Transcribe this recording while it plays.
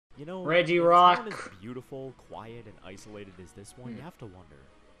You know, Regirock. in a town as beautiful, quiet, and isolated as this one, you have to wonder,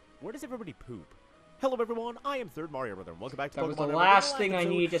 where does everybody poop? Hello everyone, I am Third Mario Brother, and welcome back to That was Pokemon the Emerald. last thing I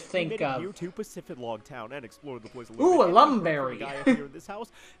needed to think we made it of. here to Pacific Log Town and explored the place a little Ooh, bit. a And we heard from lumberry. a guy up here in this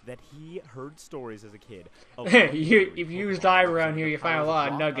house that he heard stories as a kid. Of If you use die around here, you find a lot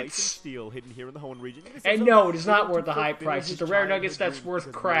of rock, ice, and nuggets. steel hidden here in the Hoenn region. And no, it is not worth the high price. It's the rare nuggets that's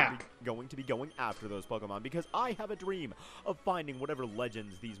worth crap. Going to be going after those Pokemon because I have a dream of finding whatever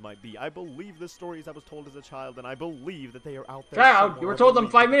legends these might be. I believe the stories I was told as a child, and I believe that they are out there. Child, you were told them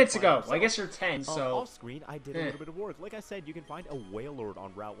 5 minutes ago. Well, I guess you're 10, so... Off screen, I did a little bit of work. Like I said, you can find a Wailord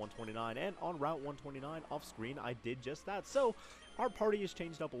on Route 129, and on Route 129, off screen, I did just that. So, our party has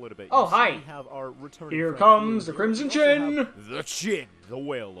changed up a little bit. Oh, hi. We have our returning Here friend comes the here. Crimson We also Chin. have the Chin, the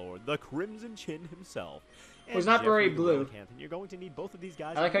Wailord, the Crimson Chin himself. Well, he's not very blue. You're going to need both of these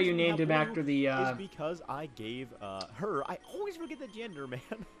guys. I like how you named him after the, Is because I gave her. I always forget the gender, man.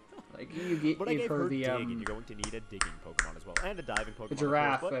 Like, you gave her the, dig, and you're going to need a digging Pokemon as well, and a diving Pokemon. the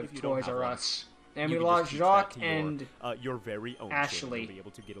giraffe of of Toys R Us. And we you can lost just teach Jacques that to and your very own Ashley. You'll be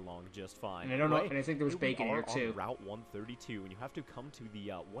able to get along just fine. And I don't know, Anyway, and I think there was bacon we here are too. on Route 132, and you have to come to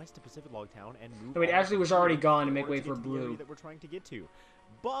the west of Pacific Log Town and move. I mean, on Ashley was already gone to in make order way get for to the area Blue. that we're trying to get to.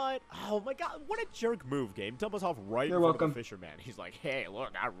 But oh my God, what a jerk move, game! Dump us off right You're in front welcome. of the fisherman. He's like, "Hey, look,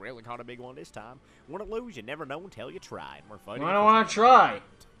 I really caught a big one this time. Want to lose? You never know until you try." And we're fighting. I don't want to try.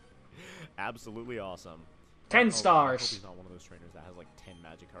 Absolutely awesome. 10 I stars. hope he's not one of those trainers that has like 10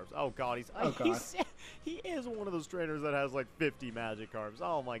 Magikarps. Oh God, Oh, God. he is one of those trainers that has like 50 Magikarps.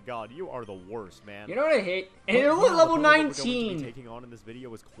 Oh my God, you are the worst, man. You know what I hate? And But they're only yeah, level the opponent we're going to be 19. taking on in this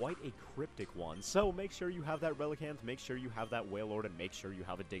video is quite a cryptic one. So make sure you have that Relicanth, make sure you have that Wailord, and make sure you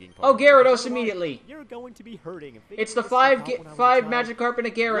have a digging Pokemon. Oh, Because Gyarados otherwise, immediately. You're going to be hurting. And It's the figuring this stuff out when I was a five child Magikarp and a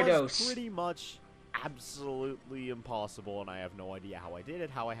was Gyarados. pretty much absolutely impossible, and I have no idea how I did it,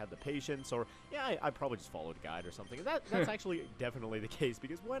 how I had the patience, or yeah, I probably just followed a guide or something. And that's actually definitely the case,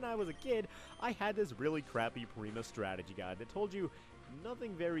 because when I was a kid, I had this really crappy Prima strategy guide that told you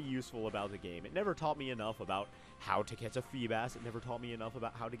nothing very useful about the game. It never taught me enough about how to catch a Feebas. It never taught me enough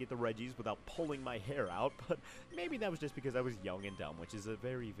about how to get the Regis without pulling my hair out, but maybe that was just because I was young and dumb, which is a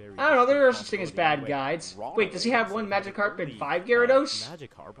very, very... I don't know, there are distinct such thing as possibility. bad Anyway, guides. Ronald Wait, does he have is one the Magikarp and only, 5 Gyarados?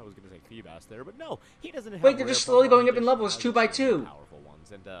 Magikarp, I was going to say Feebas there, but no, he doesn't have Wait, they're just rare slowly Pokemon, going he up in just levels has 2 by extremely 2. powerful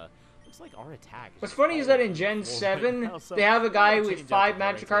ones, and looks like our attack is What's just funny is that in all Gen over 7, now, so they have a I'm guy gonna with change 5 up the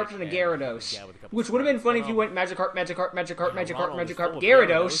race Magikarps and a and Gyarados. yeah, with a couple Which would have been strats. funny if you went Magikarp, Magikarp, Ronald is full of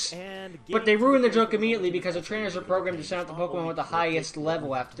Gyarados. and But they getting to ruined the place where joke we're immediately going to because the be trainers are getting programmed to to send out the not Pokemon only with the cryptic, highest what level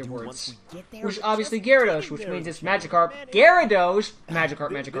we have to do afterwards. once we get there, Which but obviously just Gyarados, getting which there means is it's a challenge. Magikarp, Man, Gyarados, Magikarp,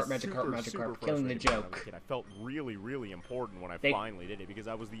 This Magikarp, super Magikarp, killing the frustrating when I was a joke. kid. I felt really, really important when I They- finally did it because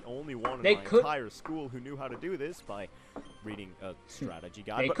I was the only one in They my could- entire school who knew how to do this by reading a strategy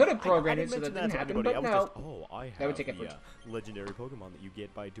guide. They But could have I programmed didn't it so that mention didn't to happen, anybody. but I no. was just, oh, I have That would take the effort. legendary Pokemon that you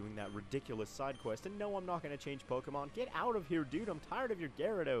get by doing that ridiculous side quest. And no, I'm not going to change Pokemon. Get out of here, dude. I'm tired of your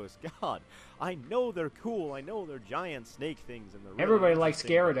Gyarados. God, I know they're cool. I know they're giant snake things. And they're really Everybody likes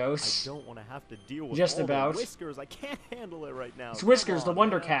interesting, but Gyarados. I don't want to have to deal with Just all about. the whiskers. I can't handle it right now. It's Whiskers, Come the on,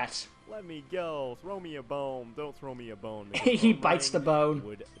 Wonder man. Cat. Let me go. Throw me a bone. Don't throw me a bone. He bites the bone.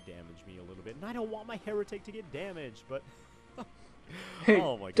 Would damage me a little bit. And I don't want my heretic to get damaged, but... Hey,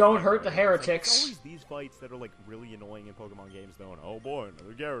 oh my don't God, hurt the It's heretics. always these fights that are like really annoying in Pokemon games though. And oh boy,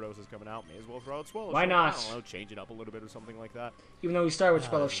 another Gyarados is coming out. May as well throw out Swallow. Why not? I don't know, change it up a little bit or something like that. Even though we started with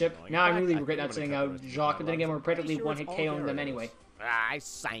Fellowship. annoying. Now I In fact, really I regret think not I'm sending gonna out cut the rest of Jacques, my and then again we're lives. I'm pretty practically sure one-hit it's all KOing them Gyarados. anyway. I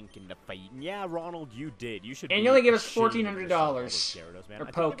sank in the fight. And yeah, Ronald, you did. You should. And be you only gave us ashamed of $1,400 yourself, all those Gyarados, man. or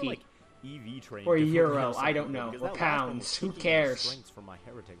I think they were, Pokey. like, EV trained Or differently euro, or I don't something, know, because or that last one pounds, was who taking cares? Strengths from my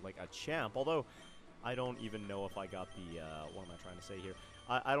heretic like a champ. Although I don't even know if I got the what am I trying to say here?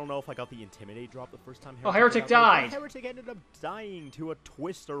 I don't know if I got the Intimidate drop the first time. Oh, was Heretic out there, but died. Heretic ended up dying to a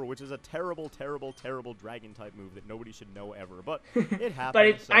Twister, which is a terrible, terrible, terrible Dragon type move that nobody should know ever. But it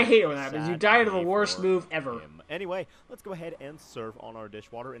happened. But so I hate it when that happens. You sad die to the day worst for move ever. him. Anyway, let's go ahead and surf on our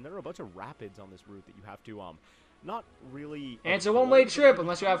dishwater, and there are a bunch of rapids on this route that you have to not really. And it's a avoid, one-way but trip you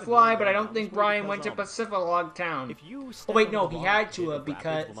unless you kind have of Fly, go but I down don't this think way Brian because, went to Pacific Town. if you Oh step wait, on no, the he bottom had to bit have of rapids,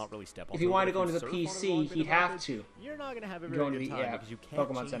 because well, not really step if onto he it, wanted but to go into you the surf on a PC, long bit he'd of have rapids, to. You're not gonna have a Go very into good the, time yeah, because you can't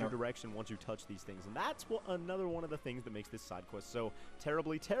Pokemon change Center. your direction once you touch these things, and that's what another one of the things that makes this side quest so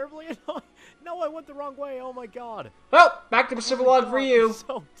terribly, terribly annoying. No, I went the wrong way. Oh my God. Well, back to Pacific Log for God, you.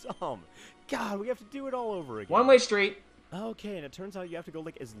 So dumb. God, we have to do it all over again. One-way street. Okay, and it turns out you have to go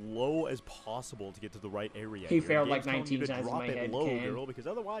like as low as possible to get to the right area. He here. failed The like game's telling you 19 to times in drop my it head, low, Ken. girl, because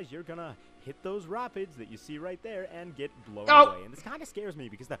otherwise you're gonna hit those rapids that you see right there and get blown Oh! away. And this kind of scares me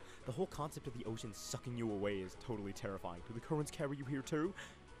because the whole concept of the ocean sucking you away is totally terrifying. Do the currents carry you here too?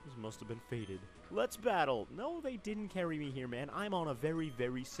 This must have been fated. Let's battle. No, they didn't carry me here, man. I'm on a very,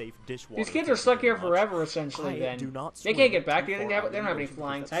 very safe dishwater. These kids are stuck here forever, essentially, then. Do not they can't get back. They don't have any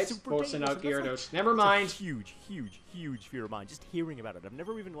flying types. Bolts and out Gyarados. Never mind. It's a huge, huge, huge fear of mine. Just hearing about it. I've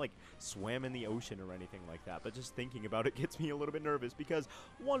never even, like, swam in the ocean or anything like that. But just thinking about it gets me a little bit nervous because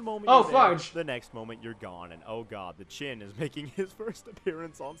one moment you're fudge. there, the next moment you're gone. And, oh, God, the Chin is making his first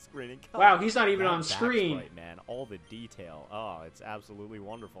appearance on screen. And wow, he's not even on screen. Right, man. All the detail. Oh, it's absolutely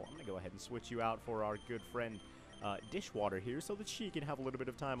wonderful. I'm going to go ahead and switch you out for our good friend Dishwater here so that she can have a little bit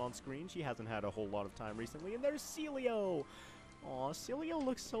of time on screen. She hasn't had a whole lot of time recently. And there's Celio. Aw, Celio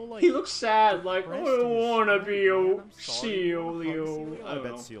looks so like... He looks sad, like, I don't want to be a Celio. I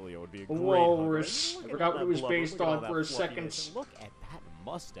bet Celio would be a great walrus. I forgot what it was based on for a second. Look at that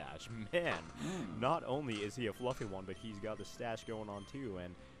mustache, man. Not only is he a fluffy one, but he's got the stash going on too,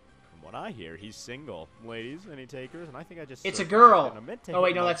 and what I hear, he's single. Ladies, any takers? And I think I just... It's a girl! Oh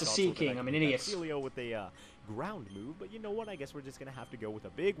wait, no, that's a Sea King. I'm an idiot. Celio with a ground move, but you know what? I guess we're just going to have to go with a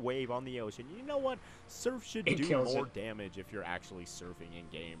big wave on the ocean. You know what? Surf should do more damage if you're actually surfing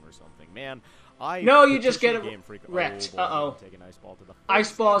in-game or something. Man, No, you just get wrecked. Uh-oh. Take an ice ball to the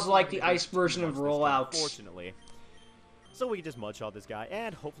ice ball is like the ice version of rollout. Unfortunately. So we can just mudshot this guy,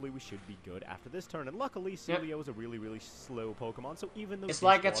 and hopefully we should be good after this turn. And luckily, Celio is a really, really slow Pokemon, so even though it's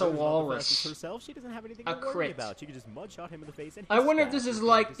like it's a walrus herself, she doesn't have anything to worry about. She can just mudshot him in the face. And I wonder if this is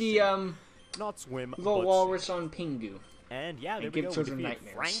like the not swim, the walrus on Pingu. And yeah, there we go.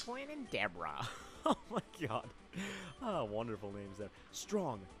 Franklin and Deborah. Oh my God, wonderful names there.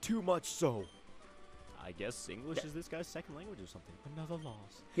 Strong, too much so. I guess English is this guy's second language or something. Another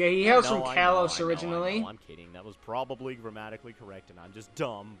loss. Yeah, he hails from Kalos originally. I know, I'm kidding. That was probably grammatically correct, and I'm just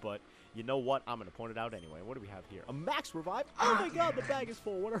dumb. But you know what? I'm going to point it out anyway. What do we have here? A max revive? Oh my God, the bag is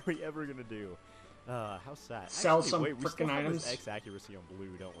full. What are we ever going to do? How sad. Sell some freaking items. X accuracy on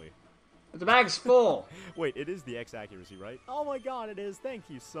blue, don't we? But the bag's full. Wait, it is the X accuracy, right? Oh my God, it is. Thank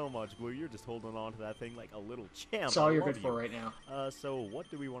you so much, Blue. You're just holding on to that thing like a little champ. That's all you're good for right now. So what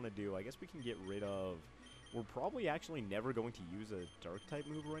do we want to do? I guess we can get rid of... We're probably actually never going to use a Dark-type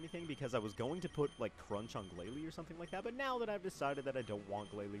move or anything because I was going to put, like, Crunch on Glalie or something like that. But now that I've decided that I don't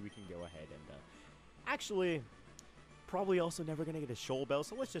want Glalie, we can go ahead and, actually, probably also never going to get a Shoal Bell,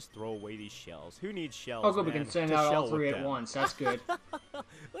 so let's just throw away these shells. Who needs shells, Oh, good, we can send out all three at once. That's good.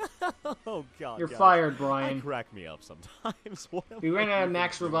 Oh, God. You're fired, Brian. Crack me up sometimes. We ran out of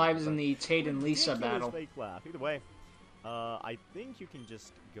max revives in the Tate and Lisa battle. Fake laugh. Either way. I think you can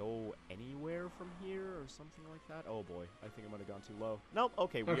just go anywhere from here or something like that. Oh boy, I think I might have gone too low. Nope,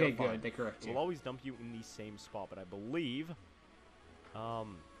 okay, we are fine. Good, they correct you. We'll always dump you in the same spot, but I believe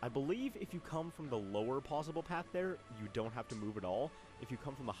if you come from the lower possible path there, you don't have to move at all. If you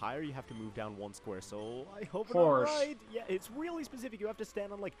come from the higher, you have to move down one square. So I hope I'm right. Yeah, it's really specific. You have to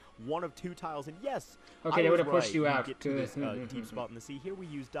stand on like one of two tiles, and yes, okay, they would have pushed you out get to this deep spot in the sea. Here we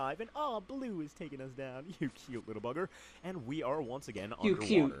use dive, and Blue is taking us down. You cute little bugger, and we are once again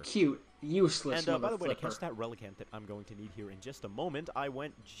underwater. Cute, useless. And by the way, to catch that Relicanth that I'm going to need here in just a moment, I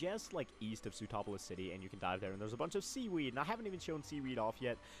went just like east of Sutopolis City, and you can dive there, and there's a bunch of seaweed. And I haven't even shown seaweed off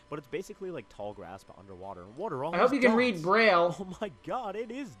yet, but it's basically like tall grass but underwater. And water all. I hope you can read Braille. Oh my God,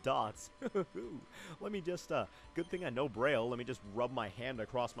 it is dots. Let me just, good thing I know Braille. Let me just rub my hand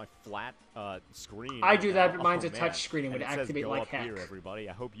across my flat screen. I do that, but mine's a touch screen. It would activate like heck. Here, everybody.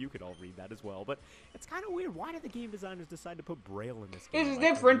 I hope you could all read that as well. But it's kind of weird. Why did the game designers decide to put Braille in this game? It's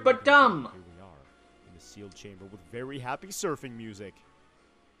different, but dumb. Here we are in the sealed chamber with very happy surfing music.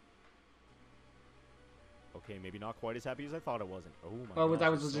 Okay, maybe not quite as happy as I thought it wasn't. Oh my God. Oh, that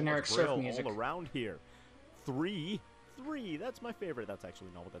was the generic surf music. All around here. Three, that's my favorite. That's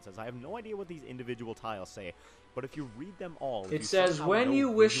actually not what that says. I have no idea what these individual tiles say, but if you read them all... It says, when you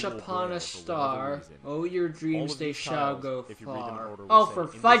wish upon a star, oh, your dreams they shall go far. Oh, for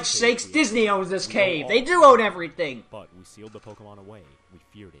fudge sakes, Disney owns this cave! They do own everything! But we sealed the Pokemon away. We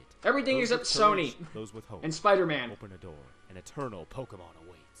feared it. Everything except Sony. Those with hope. And Spider-Man. Open a door. An eternal Pokemon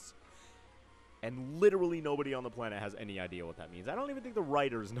awaits. And literally nobody on the planet has any idea what that means. I don't even think the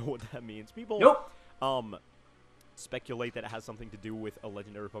writers know what that means. People... Nope! Speculate that it has something to do with a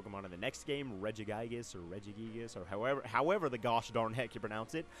legendary Pokemon in the next game, Regigigas or Regigigas, or however the gosh darn heck you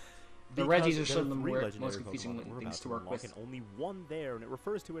pronounce it. The Reggies are some of the most confusing things to work with. And only one there, and it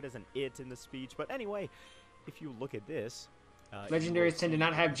refers to it as an it in the speech. But anyway, if you look at this... Legendaries tend to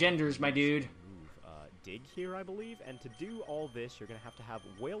not have genders, my dude. Dig here, I believe, and to do all this, you're going to have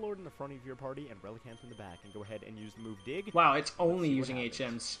Wailord in the front of your party and Relicanth in the back, and go ahead and use the move Dig. Wow, it's only using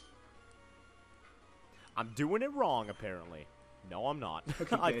HMs. I'm doing it wrong, apparently. No, I'm not.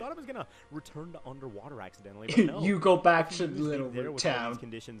 Okay, I thought I was gonna return to underwater accidentally, but no. You go back to Little Little with Town. all these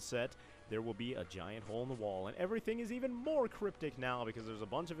conditions set, there will be a giant hole in the wall, and everything is even more cryptic now because there's a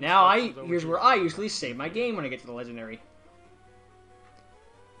bunch of. Now here's where I usually save my game when I get to the legendary.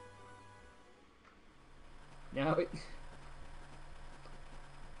 Now it.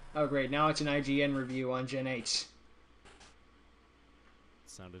 Oh great! Now it's an IGN review on Gen 8.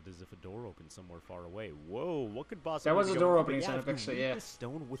 Sounded as if a door opened somewhere far away. Whoa, what could possibly That was be a going door on? opening But sound if you effect, so read yeah. the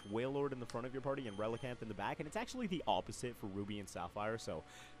stone with Wailord in the front of your party and Relicanth in the back, and it's actually the opposite for Ruby and Sapphire, so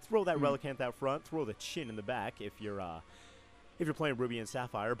throw that Relicanth out front, throw the chin in the back if you're playing Ruby and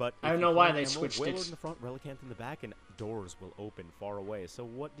Sapphire, but I don't know why they switched it. Wailord in the front, Relicanth in the back, and doors will open far away. So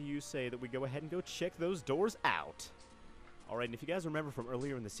what do you say that we go ahead and go check those doors out? Alright, and if you guys remember from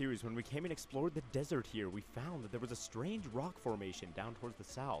earlier in the series, when we came and explored the desert here, we found that there was a strange rock formation down towards the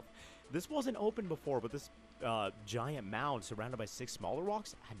south. This wasn't open before, but this giant mound surrounded by 6 smaller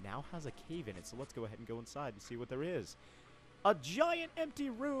rocks now has a cave in it. So let's go ahead and go inside and see what there is. A giant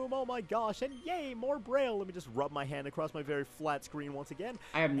empty room, oh my gosh, and yay, more Braille. Let me just rub my hand across my very flat screen once again.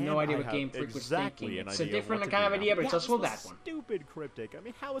 I have no idea what Game Freak was thinking. It's a different kind of idea, but it's also that one. Stupid cryptic. I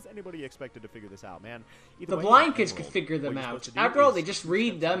mean, how is anybody expected to figure this out, man? The blind kids could figure them out. After all, they just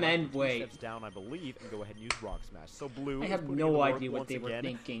read them and wait. Steps down, I believe, and go ahead and use Rock Smash. So Blue, I have no idea what they were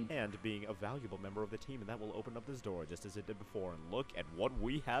thinking. And being a valuable member of the team, and that will open up this door just as it did before. And look at what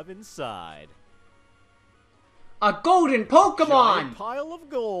we have inside. A golden Pokemon! Giant pile of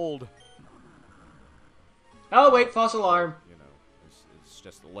gold. Oh wait, false alarm. You know, it's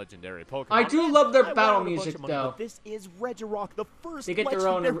just a legendary Pokemon. I do love their battle music though. But this is Regirock, the first they get their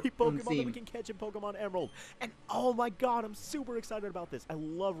own Pokemon theme that we can catch in Pokemon Emerald. And oh my god, I'm super excited about this. I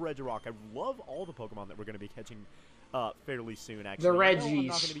love Regirock. I love all the Pokemon that we're going to be catching fairly soon, actually. The Reggies. I'm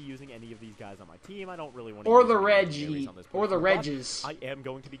not going to be using any of these guys on my team. I don't really want to or use the Reggie or the Regis. I am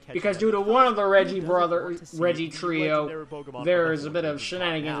going to be catching because due to one of the Reggie trio, there is a bit of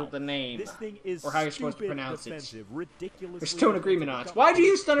shenanigans with the name. This thing is or how you're supposed to pronounce it. Ridiculously There's still an agreement on it. Why'd you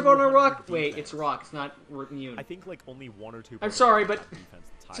use Thunderbolt on Rock? Wait, it's Rock. It's not immune. I think like only 1 or 2. I'm sorry, but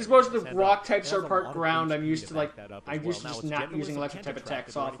since most of the rock types are part ground, I'm used to just not using electric type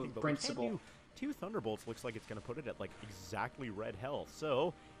attacks off of principle. 2 Thunderbolts looks like it's going to put it at like exactly red health.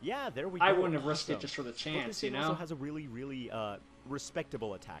 So yeah, there we go. I wouldn't have risked it just for the chance, you know. It also has a really, really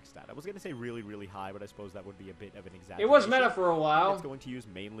respectable attack stat. I was going to say really, really high, but I suppose that would be a bit of an exaggeration. It was meta for a while. It's going to use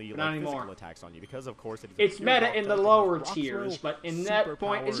mainly like physical attacks on you because, of course, it's meta in the lower tiers, but in that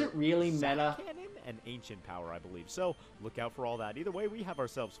point, is it really meta? And ancient power, I believe. So look out for all that. Either way, we have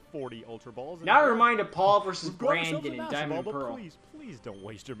ourselves 40 Ultra Balls. Now remind of Paul versus Brandon in Diamond and Pearl. Please don't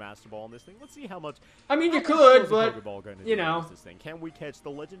waste your Master Ball on this thing. Let's see how much. I mean, you could, but you know. This thing. Can we catch the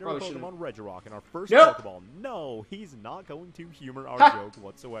legendary Pokemon Regirock in our first nope. Pokeball? No, he's not going to humor our joke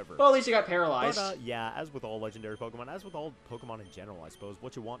whatsoever. Well, at least he got paralyzed. But yeah, as with all legendary Pokemon, as with all Pokemon in general, I suppose,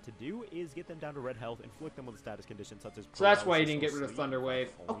 what you want to do is get them down to red health, inflict them with a status condition such as. So that's why you didn't get rid of Thunder Wave.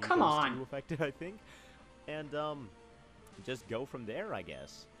 Oh, come on. Affected, I think. And just go from there, I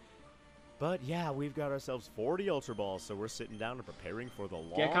guess. But yeah, we've got ourselves 40 Ultra Balls, so we're sitting down and preparing for the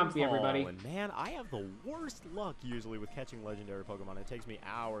long Get comfy, haul. everybody. And man, I have the worst luck usually with catching legendary Pokemon. It takes me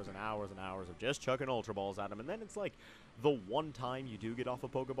hours and hours and hours of just chucking Ultra Balls at them, and then it's like the one time you do get off a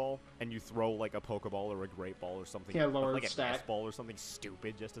Pokeball and you throw like a Pokeball or a Great Ball or something, like an S-Ball or something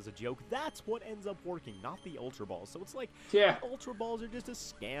stupid just as a joke. That's what ends up working, not the Ultra Balls. So it's like, Ultra Balls are just a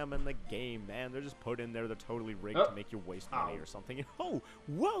scam in the game, man. They're just put in there. They're totally rigged to make you waste money or something. And,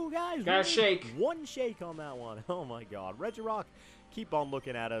 whoa, guys! Gotta shake. One shake on that one. Oh my God, Regirock, keep on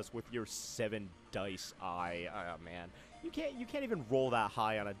looking at us with your 7 dice eye. Man, you can't even roll that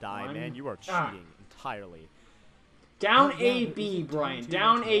high on a die, man. You are cheating entirely. Down A-B, Brian.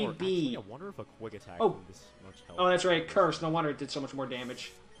 Down A-B. Actually, I wonder if a quick attack this much help. Oh, that's right. Curse. No wonder it did so much more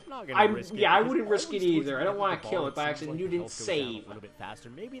damage. I'm not gonna risk it. I wouldn't risk it either. I don't want to kill it by accident. You didn't save. A little bit faster.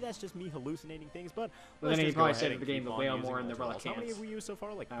 Maybe that's just me hallucinating things, but then he probably saved the game the whale more in the Relicanths. How many have we used so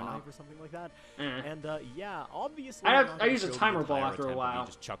far? Like 5 or something like that. And yeah, obviously. I use a timer ball after a while.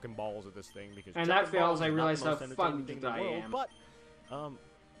 Just chucking balls at this thing because. And that fails. I realize how fucked I am. But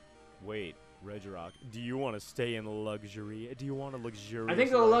wait. Regirock, do you want to stay in luxury? Do you want a luxurious I think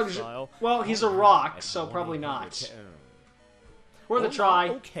the lifestyle? Well, he's a rock, so probably not. Worth a try.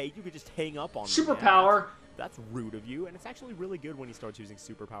 Okay, you could just hang up on Superpower. That's rude of you, and it's actually really good when he starts using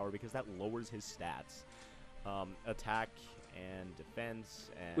Superpower because that lowers his stats. Attack and defense.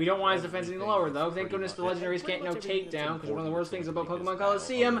 And we don't want his defense any lower, though. Thank goodness the legendaries can't no takedown, because one of the worst things about Pokemon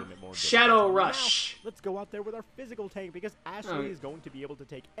Coliseum, Shadow Rush. Now, let's go out there with our physical tank, because Ashley is going to be able to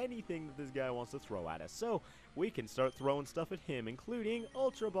take anything that this guy wants to throw at us. So we can start throwing stuff at him, including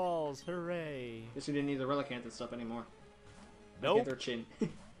Ultra Balls. Hooray! Guess we didn't need the Relicanth and stuff anymore. Nope. Their chin.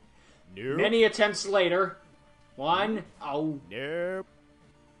 Nope. Many attempts later. One. Oh. Nope.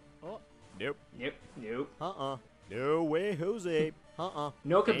 Oh. Nope. Nope. Nope. No way, Jose. No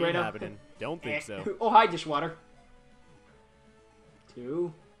Ain't Cabrera. happening. Don't think so. Oh, hi, Dishwater.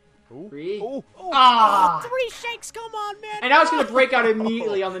 2. Ooh. 3. Oh, ah! 3 shakes, come on, man! And now it's going to break out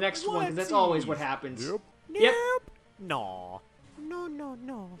immediately on the next one, because that's always what happens. Nope. Yep. No. No.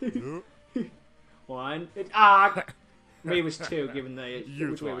 Nope. 1. Maybe it was 2, given the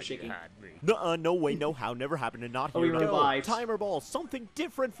which way it was shaking. No way, no how, never happened, and not here. We revived. Timer ball, something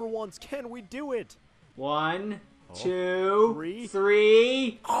different for once. Can we do it? 1, 2,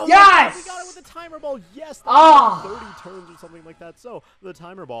 3. Oh, yes! We got it with the timer ball. Yes, that was like 30 turns or something like that. So the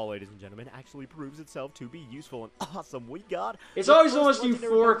timer ball, ladies and gentlemen, actually proves itself to be useful and awesome. We got. It's always the most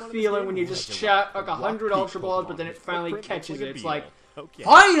euphoric feeling when you just shot like 100 Ultra Balls, but then it finally catches it. It's like,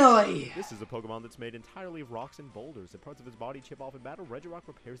 finally! This is a Pokemon that's made entirely of rocks and boulders. The parts of its body chip off in battle. Regirock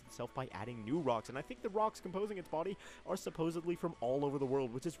repairs itself by adding new rocks, and I think the rocks composing its body are supposedly from all over the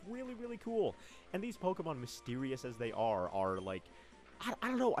world, which is really, really cool. And these Pokemon, mysterious as they are like, I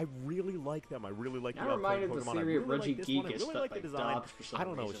don't know, I really like them. I really like the reminded Pokemon. The theory of Regigeek really like the design. I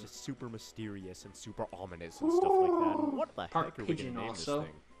don't know, it's just super mysterious and super ominous and stuff like that. What the heck are we gonna name this thing?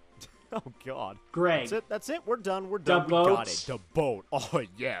 Oh, God. Greg. That's it. We're done. We got it. The boat. Oh,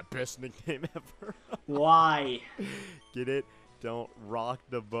 yeah. Best nickname ever. Why? Get it? Don't rock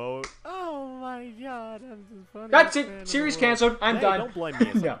the boat. Oh, my God. I'm the funniest That's it. Series canceled. I'm done. Don't blame me.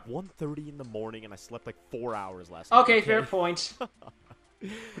 It's like 1:30 in the morning, and I slept like 4 hours last night. Okay, fair point. But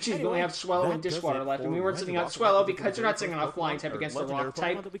geez, we only have Swellow and Dishwater left, and we weren't sitting out Swellow because you're not sitting on a flying type against the rock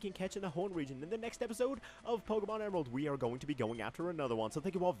type. That we can catch in the Horn region. In the next episode of Pokemon Emerald, we are going to be going after another one. So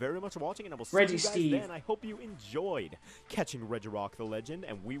thank you all very much for watching, and I will see you guys then. I hope you enjoyed catching Regirock the Legend,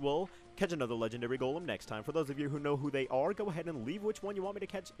 and we will catch another legendary golem next time. For those of you who know who they are, go ahead and leave which one you want me to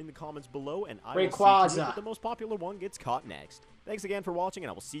catch in the comments below, and I will see if the most popular one gets caught next. Thanks again for watching,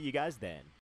 and I will see you guys then.